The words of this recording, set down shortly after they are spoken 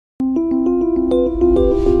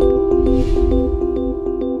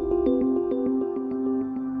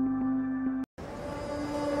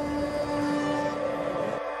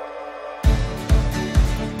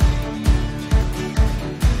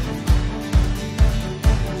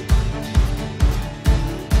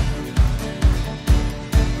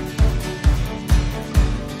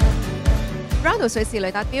Rado 瑞士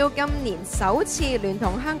雷達錶今年首次聯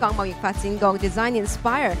同香港貿易發展局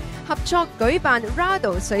DesignInspire 合作舉辦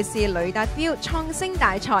Rado 瑞士雷達錶創星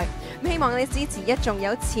大賽，希望你支持一眾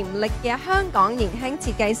有潛力嘅香港年輕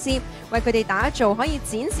設計師，為佢哋打造可以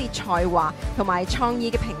展示才華同埋創意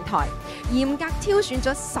嘅平台。嚴格挑選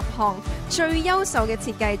咗10項最優秀嘅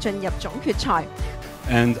設計進入總決賽。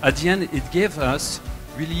And at the end, it gave us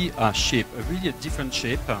really a shape, really a different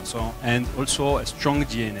shape, and also a strong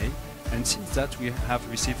DNA. And since that, we have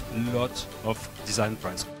received a lot of design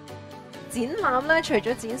prizes. 展覽咧，除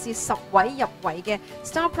咗展示10位入圍嘅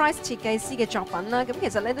Star Prize 設計師嘅作品啦，咁其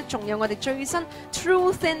實咧都仲有我哋最新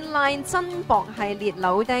True Thin Line 真薄系列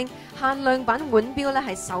柳釘限量版腕錶咧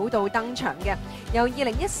係首度登場嘅，由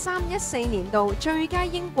2013-14年度最佳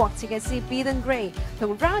英國設計師 Gray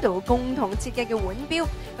同 Rado 共同設計嘅腕錶，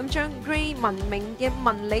咁將 Gray 文明嘅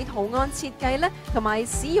紋理圖案設計咧，同埋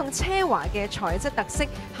使用奢華嘅材質特色，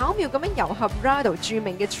巧妙咁樣糅合 Rado 著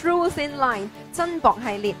名嘅 True Thin Line 真薄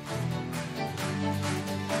系列。